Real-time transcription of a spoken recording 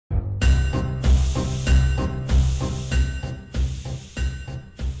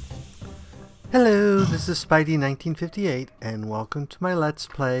Hello, this is Spidey1958, and welcome to my Let's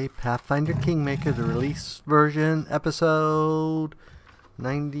Play Pathfinder Kingmaker, the release version, episode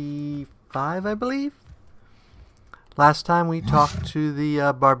 95, I believe? Last time we talked to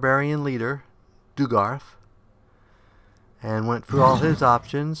the barbarian leader, Dugarth, and went through all his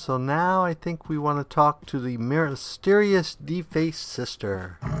options, so now I think we want to talk to the mysterious defaced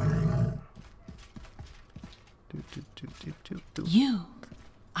sister. You,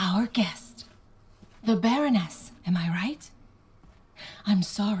 our guest. The Baroness, am I right? I'm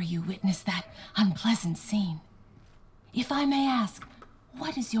sorry you witnessed that unpleasant scene. If I may ask,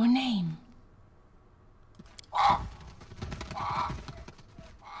 what is your name? Well,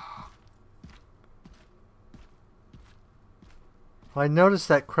 I noticed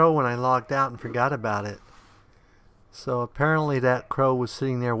that crow when I logged out and forgot about it. So apparently that crow was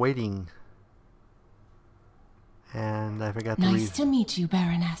sitting there waiting. And I forgot to leave. Nice to meet you,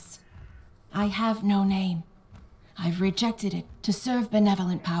 Baroness. I have no name. I've rejected it to serve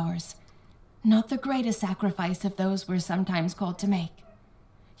benevolent powers. Not the greatest sacrifice of those we're sometimes called to make.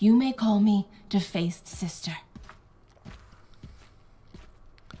 You may call me Defaced Sister.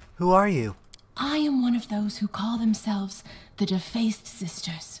 Who are you? I am one of those who call themselves the Defaced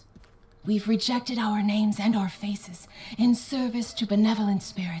Sisters. We've rejected our names and our faces in service to benevolent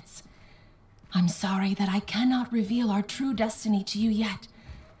spirits. I'm sorry that I cannot reveal our true destiny to you yet.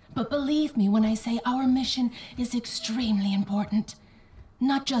 But believe me when I say our mission is extremely important.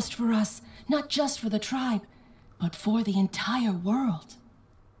 Not just for us, not just for the tribe, but for the entire world.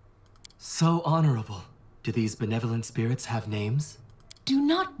 So honorable. Do these benevolent spirits have names? Do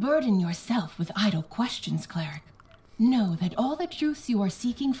not burden yourself with idle questions, cleric. Know that all the truths you are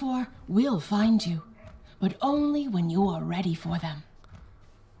seeking for will find you, but only when you are ready for them.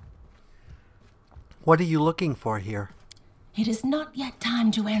 What are you looking for here? It is not yet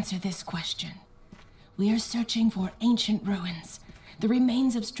time to answer this question. We are searching for ancient ruins, the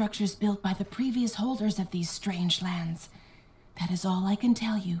remains of structures built by the previous holders of these strange lands. That is all I can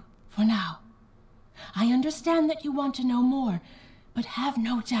tell you, for now. I understand that you want to know more, but have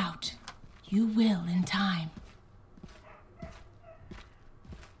no doubt, you will in time.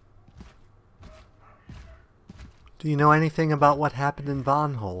 Do you know anything about what happened in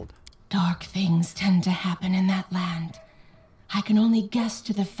Vonhold? Dark things tend to happen in that land. I can only guess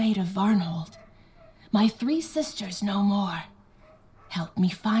to the fate of Varnhold. My 3 sisters know more. Help me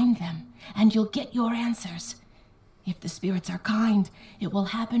find them, and you'll get your answers. If the spirits are kind, it will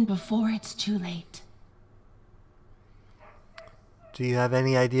happen before it's too late. Do you have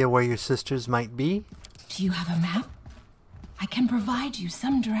any idea where your sisters might be? Do you have a map? I can provide you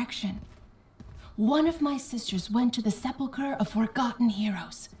some direction. One of my sisters went to the Sepulchre of Forgotten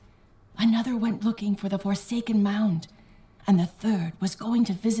Heroes. Another went looking for the Forsaken Mound. And the third was going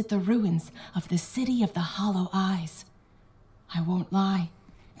to visit the ruins of the City of the Hollow Eyes. I won't lie,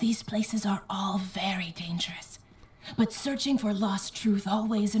 these places are all very dangerous. But searching for lost truth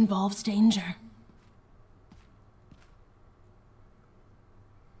always involves danger.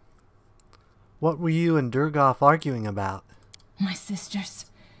 What were you and Durgoff arguing about? My sisters.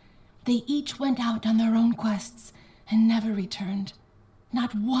 They each went out on their own quests and never returned.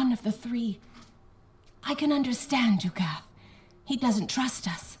 Not one of the 3. I can understand Dugath. He doesn't trust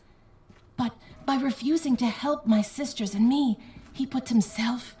us. But by refusing to help my sisters and me, he puts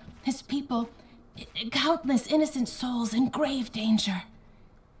himself, his people, countless innocent souls in grave danger.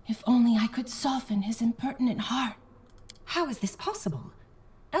 If only I could soften his impertinent heart. How is this possible?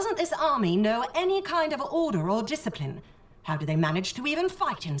 Doesn't this army know any kind of order or discipline? How do they manage to even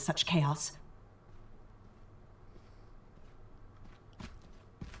fight in such chaos?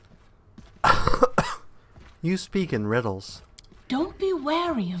 You speak in riddles. Don't be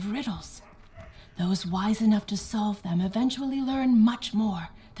wary of riddles. Those wise enough to solve them eventually learn much more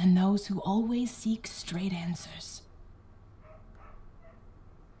than those who always seek straight answers.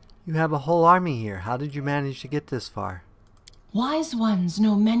 You have a whole army here. How did you manage to get this far? Wise ones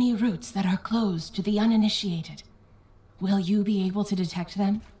know many routes that are closed to the uninitiated. Will you be able to detect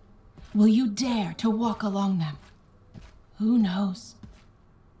them? Will you dare to walk along them? Who knows?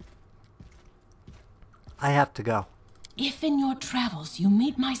 I have to go. If in your travels you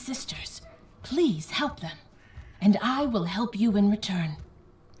meet my sisters, please help them, and I will help you in return.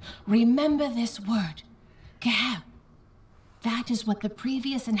 Remember this word, Keheb. That is what the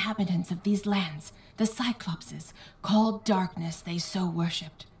previous inhabitants of these lands, the Cyclopses, called darkness they so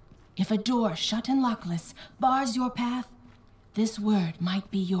worshipped. If a door shut and lockless bars your path, this word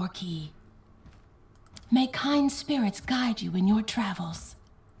might be your key. May kind spirits guide you in your travels.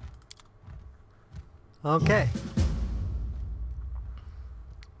 Okay.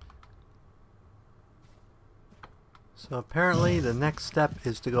 So apparently the next step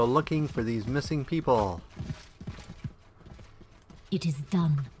is to go looking for these missing people. It is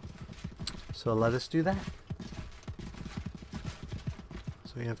done. So let us do that.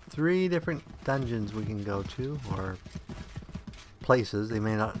 So we have 3 different dungeons we can go to, or places. They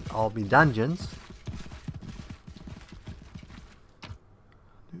may not all be dungeons.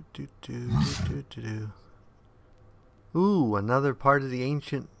 Ooh, another part of the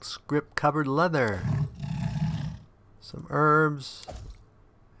ancient script covered leather. Some herbs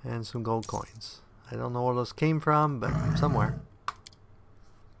and some gold coins. I don't know where those came from, but somewhere.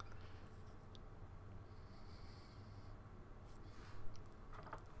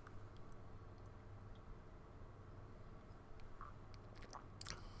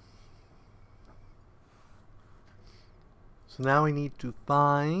 So now we need to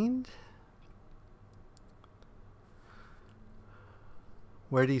find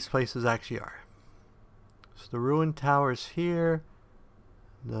where these places actually are. So the ruined tower is here.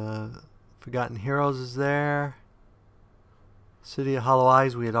 The Forgotten Heroes is there. City of Hollow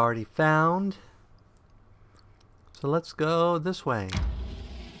Eyes we had already found. So let's go this way.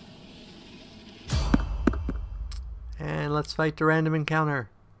 And let's fight the random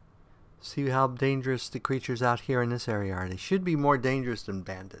encounter. See how dangerous the creatures out here in this area are. They should be more dangerous than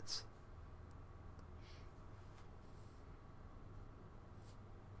bandits.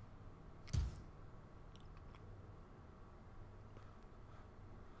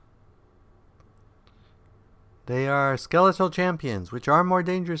 They are skeletal champions, which are more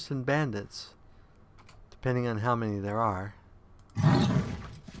dangerous than bandits, depending on how many there are.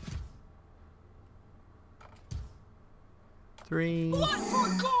 3. Blood for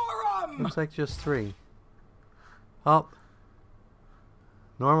Gorum! Looks like just 3. Oh.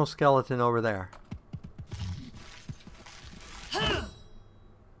 Normal skeleton over there.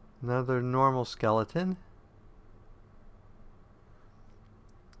 Another normal skeleton.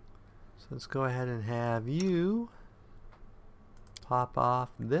 So let's go ahead and have you pop off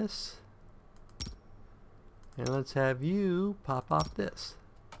this. And let's have you pop off this.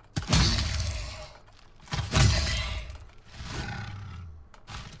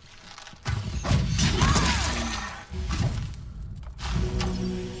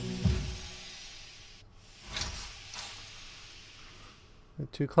 The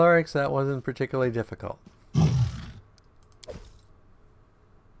 2 clerics, that wasn't particularly difficult.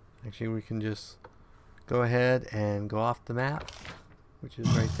 Actually, we can just go ahead and go off the map, which is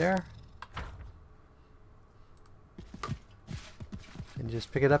right there. And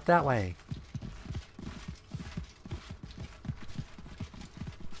just pick it up that way.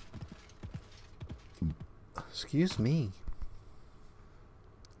 Excuse me.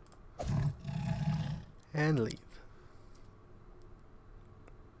 And leave.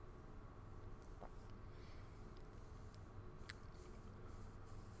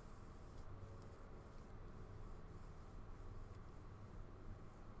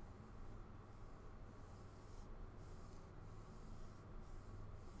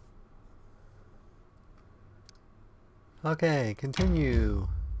 Okay, continue.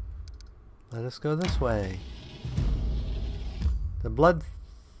 Let us go this way. The blood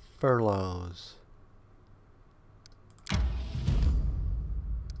furloughs.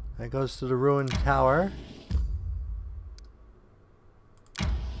 That goes to the ruined tower.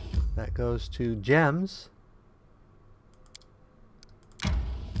 That goes to gems.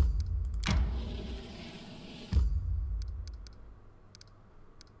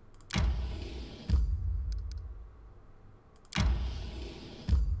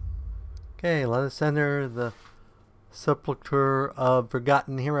 Okay, let us enter the Sepulchre of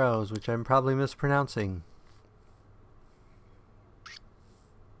Forgotten Heroes, which I'm probably mispronouncing.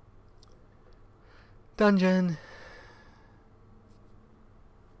 Dungeon.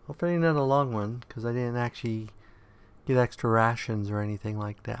 Hopefully not a long one, because I didn't actually get extra rations or anything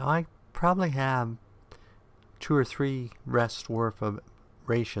like that. I probably have 2 or 3 rests worth of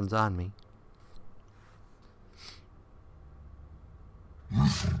rations on me.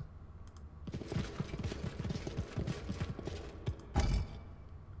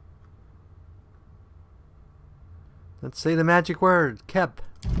 Let's say the magic word, Kep.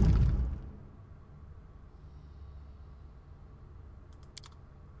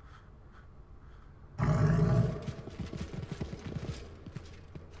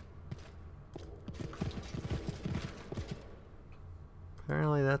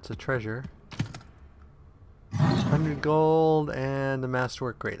 Apparently that's a treasure. 100 gold and the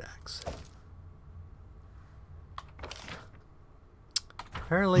masterwork great axe.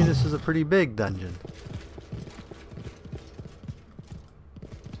 Apparently this is a pretty big dungeon.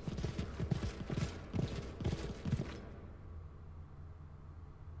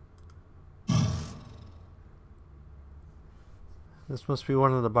 This must be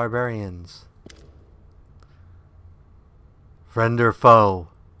one of the barbarians. Friend or foe?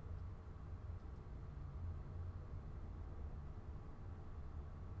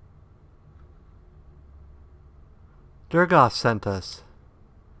 Durgoth sent us.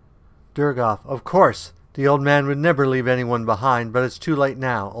 Durgoth, of course. The old man would never leave anyone behind, but it's too late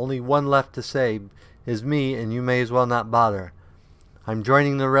now. Only one left to save is me, and you may as well not bother. I'm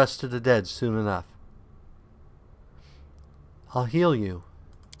joining the rest of the dead soon enough. I'll heal you.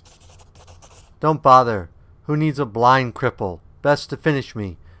 Don't bother. Who needs a blind cripple? Best to finish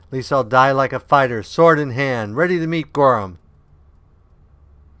me. At least I'll die like a fighter, sword in hand, ready to meet Gorham.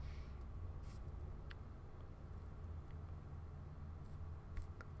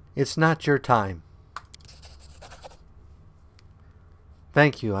 It's not your time.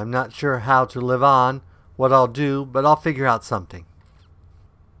 Thank you. I'm not sure how to live on, what I'll do, but I'll figure out something.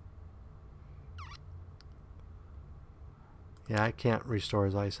 Yeah, I can't restore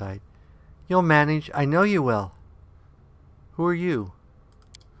his eyesight. You'll manage. I know you will. Who are you?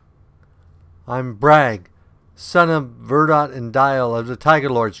 I'm Bragg, son of Verdot and Dial of the Tiger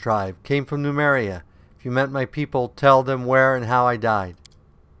Lord's tribe. Came from Numeria. If you met my people, tell them where and how I died.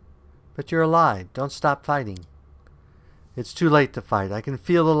 But you're alive. Don't stop fighting. It's too late to fight. I can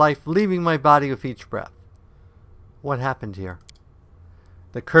feel the life leaving my body with each breath. What happened here?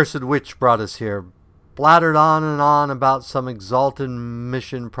 The cursed witch brought us here. Blattered on and on about some exalted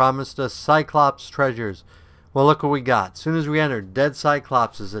mission, promised us Cyclops treasures. Well, look what we got. Soon as we entered, dead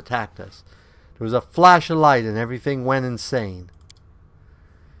Cyclopses attacked us. There was a flash of light and everything went insane.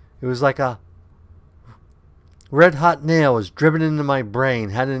 It was like a red-hot nail was driven into my brain.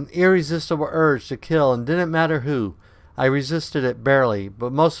 Had an irresistible urge to kill, and didn't matter who. I resisted it barely,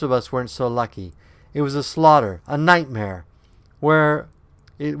 but most of us weren't so lucky. It was a slaughter, a nightmare, where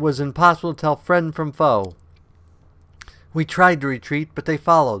it was impossible to tell friend from foe. We tried to retreat, but they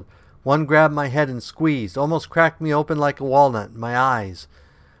followed. One grabbed my head and squeezed, almost cracked me open like a walnut in my eyes.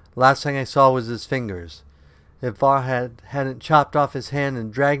 Last thing I saw was his fingers. If Var hadn't chopped off his hand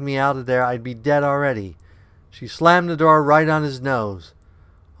and dragged me out of there, I'd be dead already. She slammed the door right on his nose.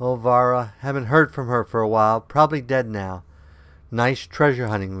 Oh, Vara, haven't heard from her for a while. Probably dead now. Nice treasure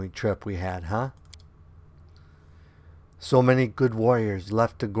hunting trip we had, huh? So many good warriors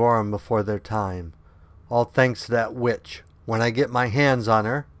left to Gorham before their time. All thanks to that witch. When I get my hands on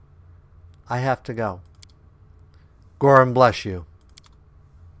her, I have to go. Gorham bless you.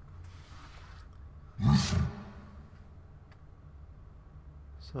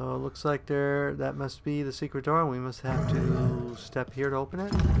 So it looks like that must be the secret door, and we must have to step here to open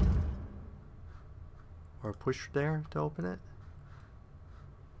it. Or push there to open it.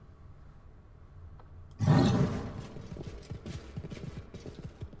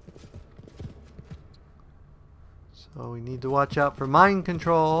 So we need to watch out for mind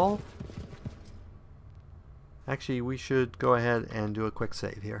control. Actually, we should go ahead and do a quick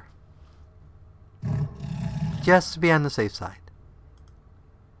save here. Just to be on the safe side.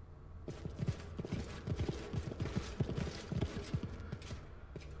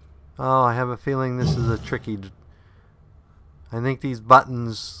 Oh, I have a feeling this is a tricky... I think these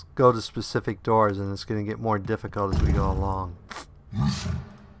buttons go to specific doors, and it's going to get more difficult as we go along. So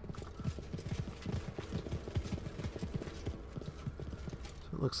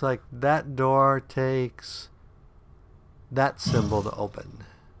it looks like that door takes that symbol to open.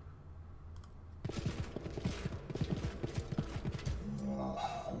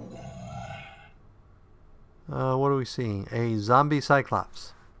 What are we seeing? A zombie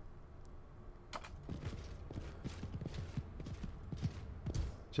Cyclops.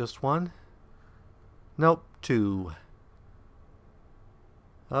 Just one? Nope, two.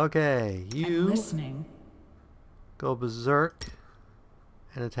 Okay, you listening. Go berserk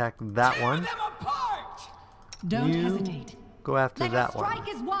and attack that one. Them apart! Don't You hesitate. go after Let that us one. strike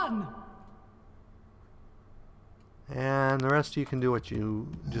as one. And the rest of you can do what you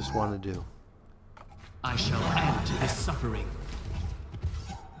just want to do. I shall end this suffering.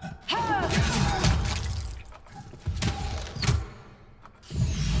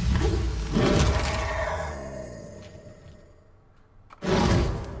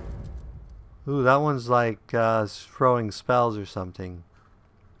 Ooh, that one's like throwing spells or something.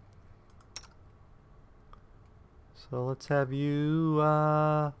 So let's have you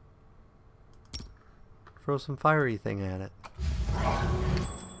throw some fiery thing at it.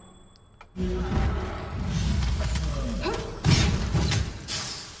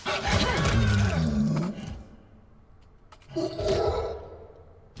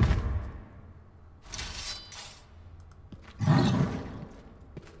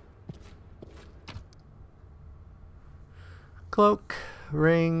 Cloak,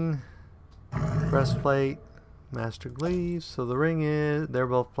 ring, breastplate, master glaive. So the ring is, they're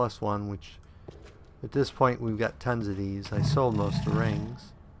both +1, which at this point we've got tons of these. I sold most of the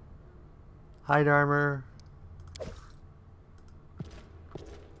rings. Hide armor.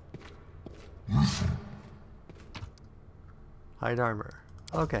 Hide armor.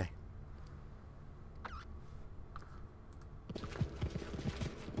 Okay.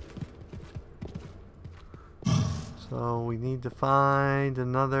 So we need to find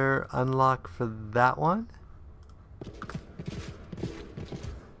another unlock for that one.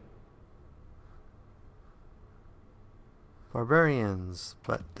 Barbarians,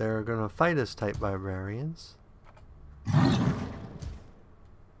 but they're gonna fight us type barbarians.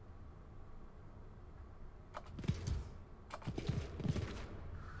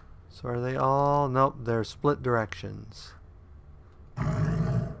 So are they all? Nope, they're split directions.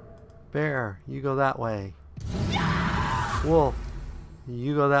 Bear, you go that way. Wolf,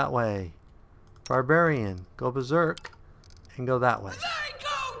 you go that way. Barbarian, go berserk and go that way. They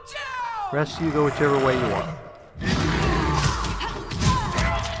go down! Rest of you go whichever way you want.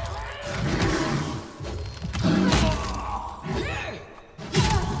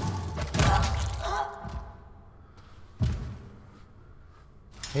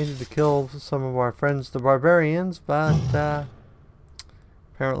 Hated to kill some of our friends, the barbarians, but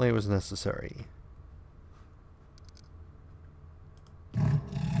apparently it was necessary.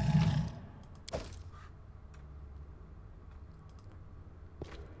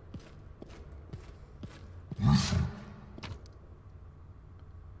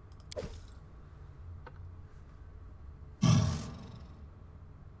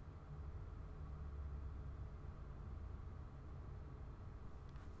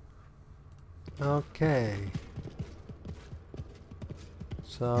 Okay.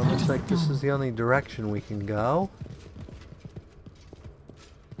 So it looks like this is the only direction we can go.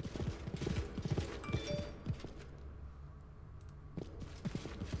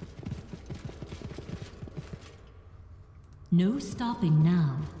 No stopping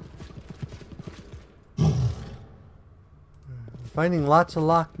now. Finding lots of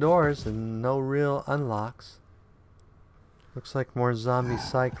locked doors and no real unlocks. Looks like more zombie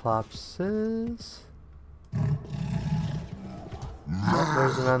cyclopses. Oh,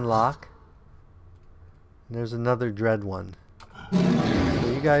 there's an unlock. And there's another dread one.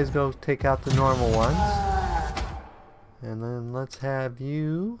 So you guys go take out the normal ones. And then let's have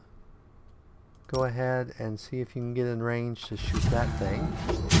you go ahead and see if you can get in range to shoot that thing.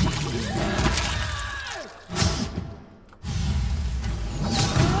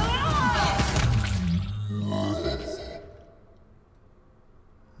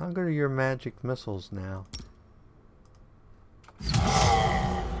 How good are your magic missiles now?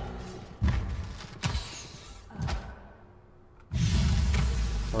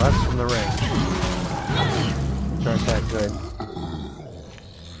 Well, that's from the ring. Which aren't that good.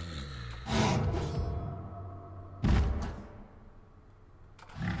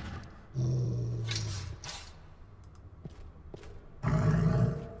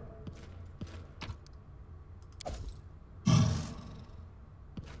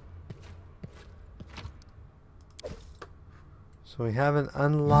 So we have an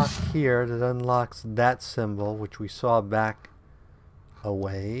unlock here that unlocks that symbol, which we saw back a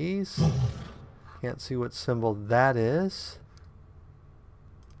ways. Can't see what symbol that is.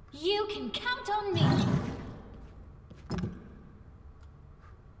 You can count on me.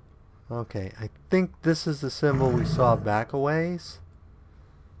 Okay, I think this is the symbol we saw back a ways.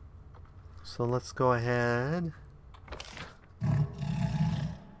 So let's go ahead.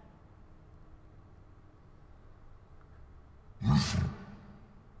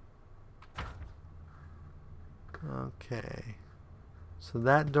 Okay, so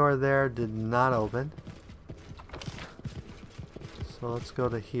that door there did not open. So let's go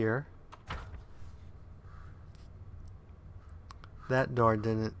to here. That door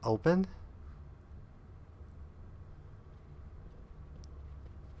didn't open.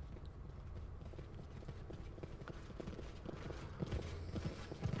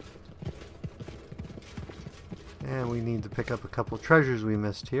 And we need to pick up a couple treasures we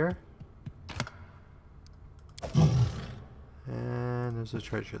missed here. And there's a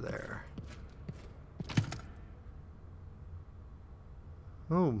treasure there.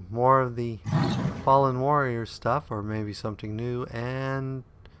 Ooh, more of the Fallen Warrior stuff, or maybe something new, and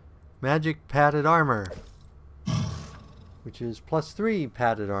magic padded armor, which is +3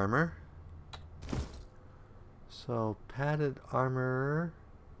 padded armor. So padded armor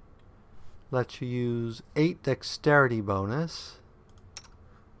lets you use 8 dexterity bonus.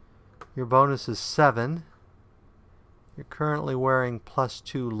 Your bonus is 7. You're currently wearing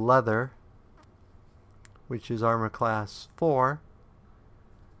 +2 leather, which is armor class 4.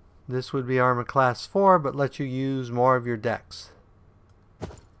 This would be armor class 4, but lets you use more of your dex.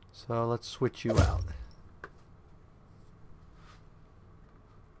 So let's switch you out.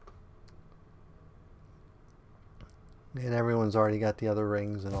 And everyone's already got the other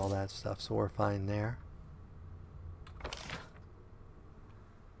rings and all that stuff, so we're fine there.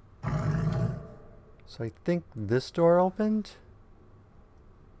 So I think this door opened.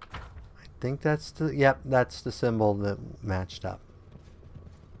 I think that's the, yep, that's the symbol that matched up.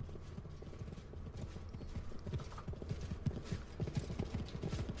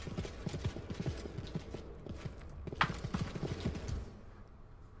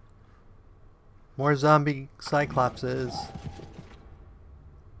 More zombie cyclopses.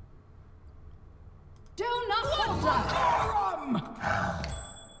 Do not falter!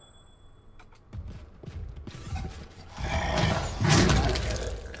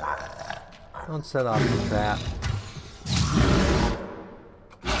 Don't set off the trap.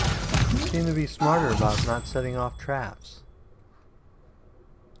 You seem to be smarter about not setting off traps.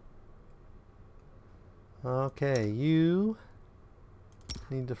 Okay, you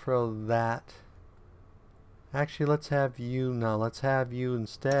need to throw that. Actually, let's have you, no, let's have you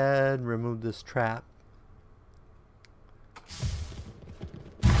instead remove this trap.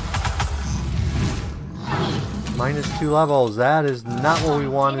 -2 levels. That is not what we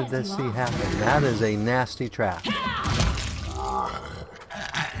wanted to see happen. That is a nasty trap.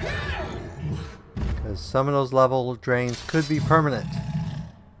 Because some of those level drains could be permanent.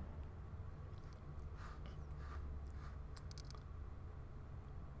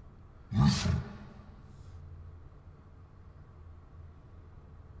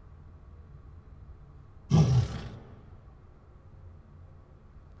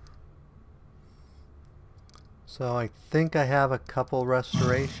 So I think I have a couple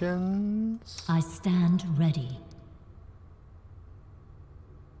restorations. I stand ready.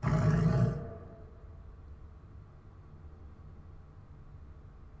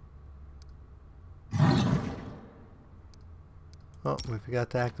 Oh, we forgot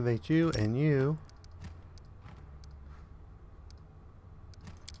to activate you and you.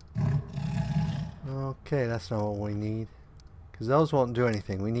 Okay, that's not what we need. Because those won't do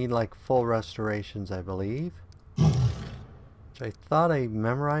anything. We need like full restorations, I believe. Which I thought I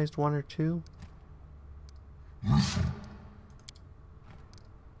memorized 1 or 2.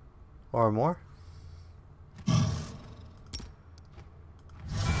 Or more.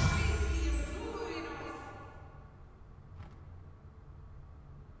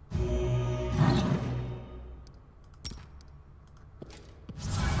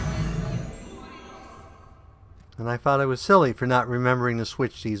 And I thought I was silly for not remembering to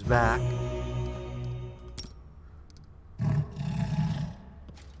switch these back.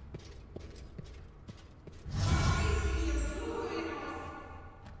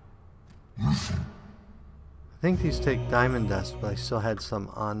 I think these take diamond dust, but I still had some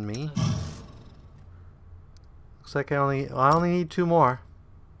on me. Looks like I only need 2 more.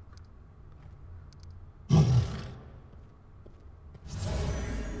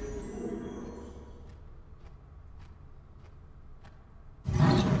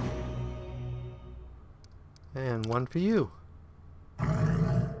 And 1 for you.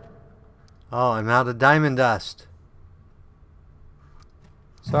 Oh, I'm out of diamond dust.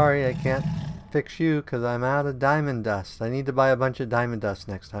 Sorry, I can't fix you because I'm out of diamond dust. I need to buy a bunch of diamond dust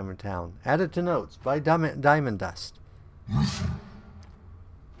next time in town. Add it to notes. Buy diamond dust.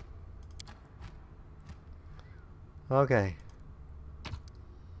 Okay.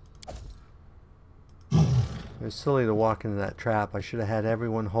 It was silly to walk into that trap. I should have had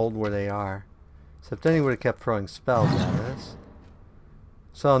everyone hold where they are. Except then he would have kept throwing spells at us.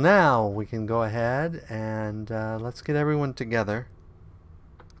 So now we can go ahead and let's get everyone together.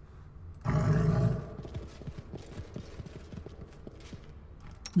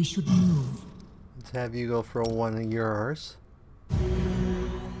 We should move. Let's have you go for 1 of yours.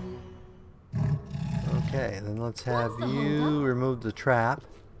 Okay, then let's have you remove the trap.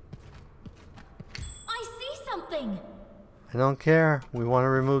 I see something. I don't care. We want to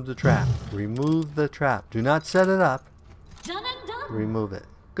remove the trap. Remove the trap. Do not set it up. Done and done. Remove it.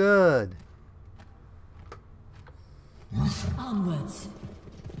 Good. Onwards.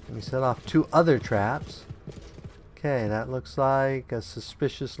 We set off 2 other traps. Okay, that looks like a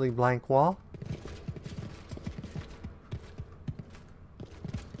suspiciously blank wall.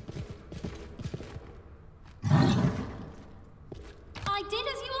 I did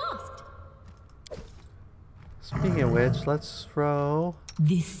as you asked. Speaking of which, let's throw...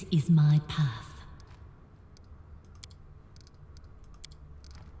 This is my path.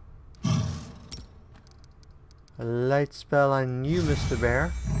 A light spell on you, Mr.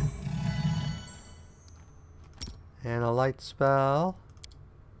 Bear. And a light spell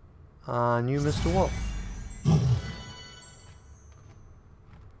on you, Mr. Wolf.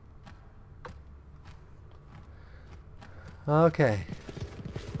 Okay.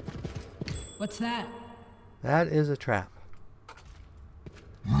 What's that? That is a trap.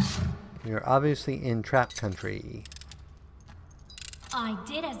 You're obviously in trap country. I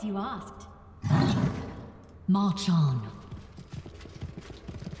did as you asked. March on.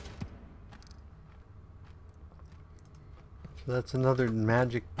 So that's another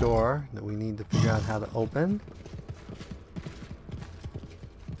magic door that we need to figure out how to open.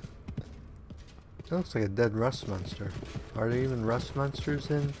 That looks like a dead rust monster. Are there even rust monsters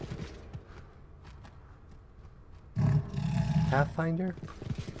in Pathfinder?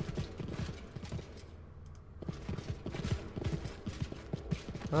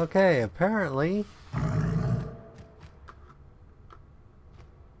 Okay, apparently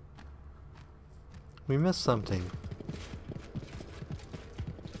we missed something.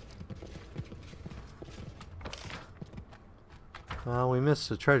 Well, we missed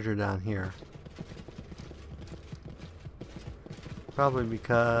the treasure down here. Probably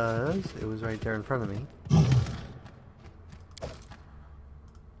because it was right there in front of me.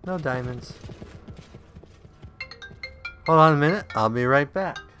 No diamonds. Hold on a minute, I'll be right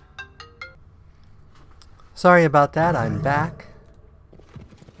back. Sorry about that, I'm back.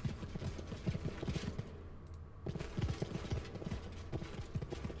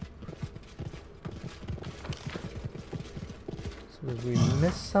 So did we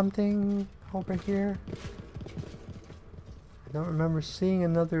miss something over here? I don't remember seeing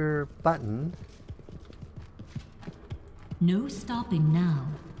another button. No stopping now.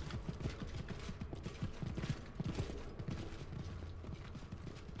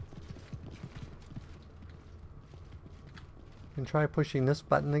 And try pushing this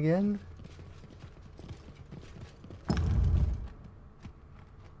button again.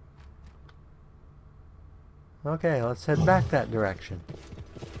 Okay, let's head back that direction.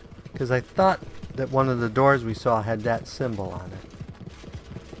 Because I thought that one of the doors we saw had that symbol on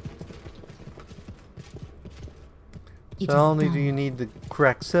it. So not only do you need the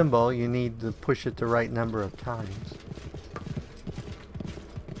correct symbol, you need to push it the right number of times.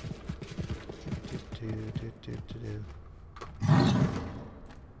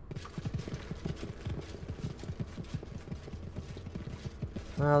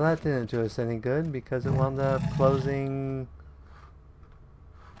 Well, that didn't do us any good because it wound up closing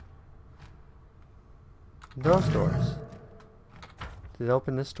those doors. Did it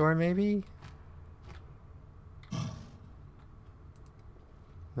open this door maybe?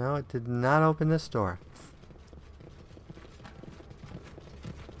 No, it did not open this door.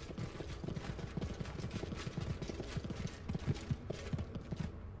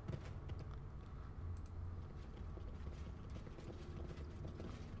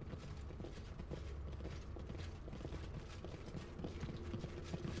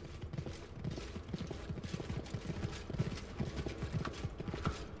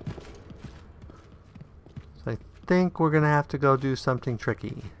 So I think we're gonna have to go do something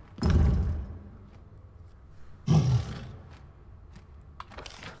tricky.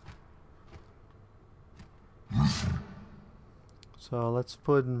 So let's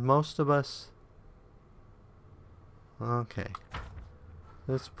put most of us... Okay.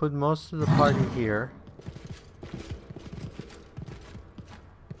 Let's put most of the party here.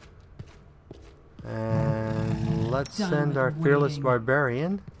 And let's send our fearless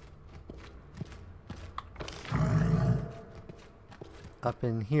barbarian up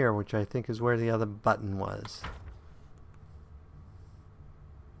in here, which I think is where the other button was.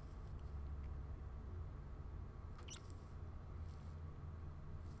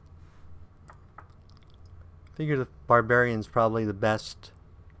 Figure the barbarian's probably the best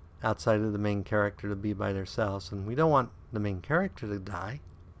outside of the main character to be by themselves, and we don't want the main character to die.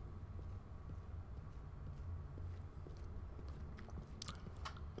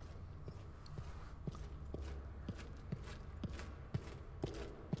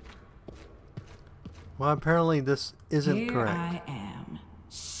 Well, apparently this isn't correct. Here I am.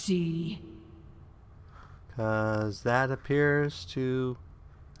 See? Because that appears to...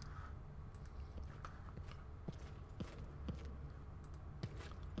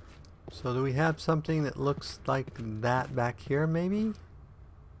 So do we have something that looks like that back here, maybe?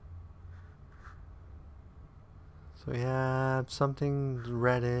 So we have something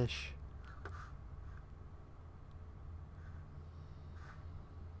reddish.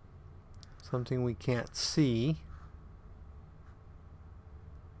 Something we can't see.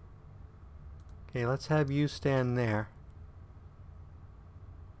 Okay, let's have you stand there.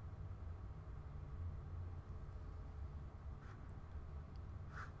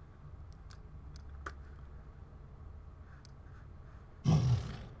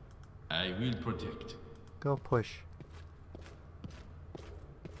 I will protect. Go push.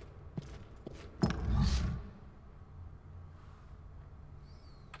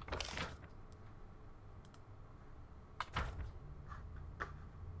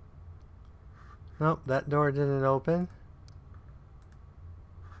 Nope, that door didn't open.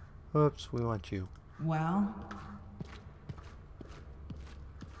 Whoops, we want you. Well,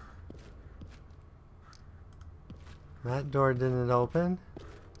 That door didn't open.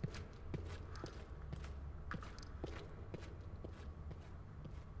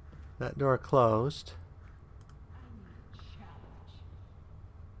 That door closed.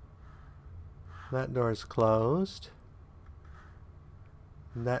 That door is closed.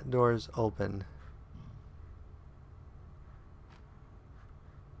 That door is open.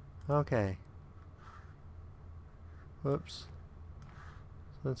 Okay. Whoops.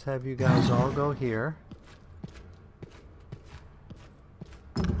 So let's have you guys all go here.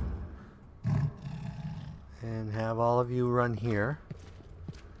 And have all of you run here.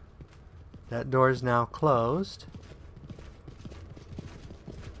 That door is now closed.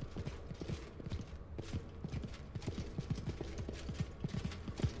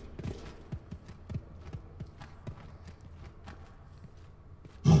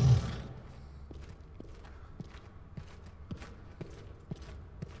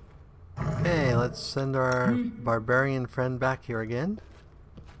 Okay, let's send our barbarian friend back here again.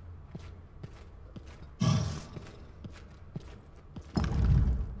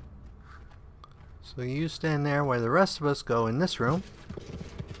 So you stand there while the rest of us go in this room.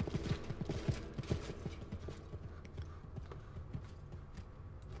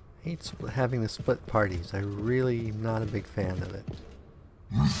 I hate having to split parties. I'm really not a big fan of it.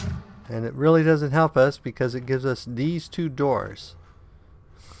 And it really doesn't help us because it gives us these two doors,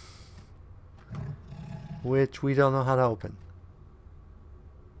 which we don't know how to open.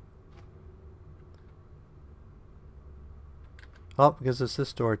 Oh, because it's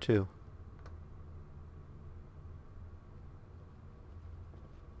this door too.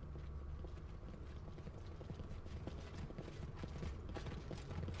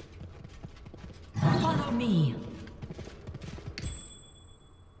 Follow me.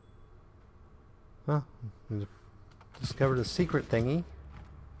 Oh, we discovered a secret thingy.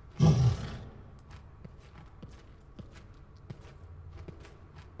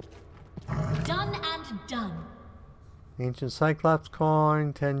 Done and done. Ancient Cyclops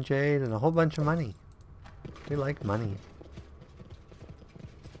coin, 10 jade, and a whole bunch of money. We like money.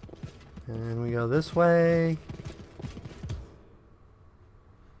 And we go this way.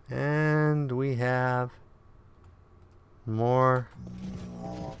 And we have more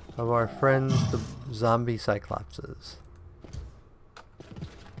of our friends, the zombie Cyclopses.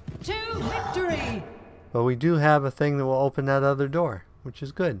 to victory! But we do have a thing that will open that other door, which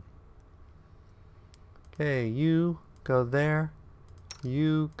is good. Okay, you go there.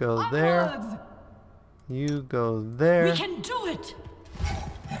 You go there. Upwards! You go there. We can do it!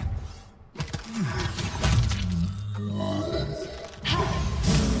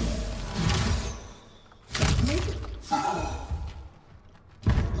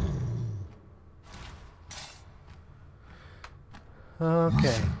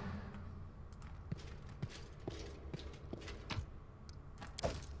 Okay.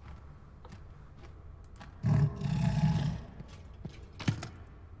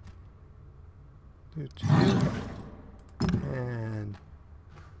 And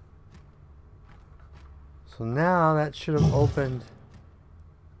so now that should have opened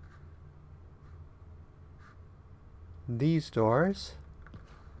these doors,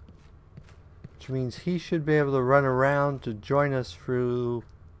 which means he should be able to run around to join us through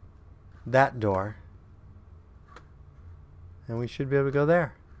that door, and we should be able to go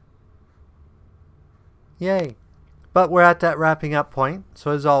there. Yay! But we're at that wrapping up point,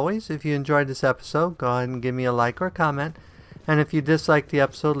 so as always, if you enjoyed this episode, go ahead and give me a like or a comment. And if you disliked the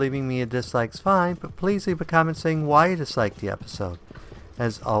episode, leaving me a dislike's fine, but please leave a comment saying why you disliked the episode.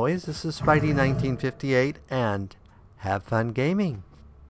 As always, this is Spidey1958, and have fun gaming!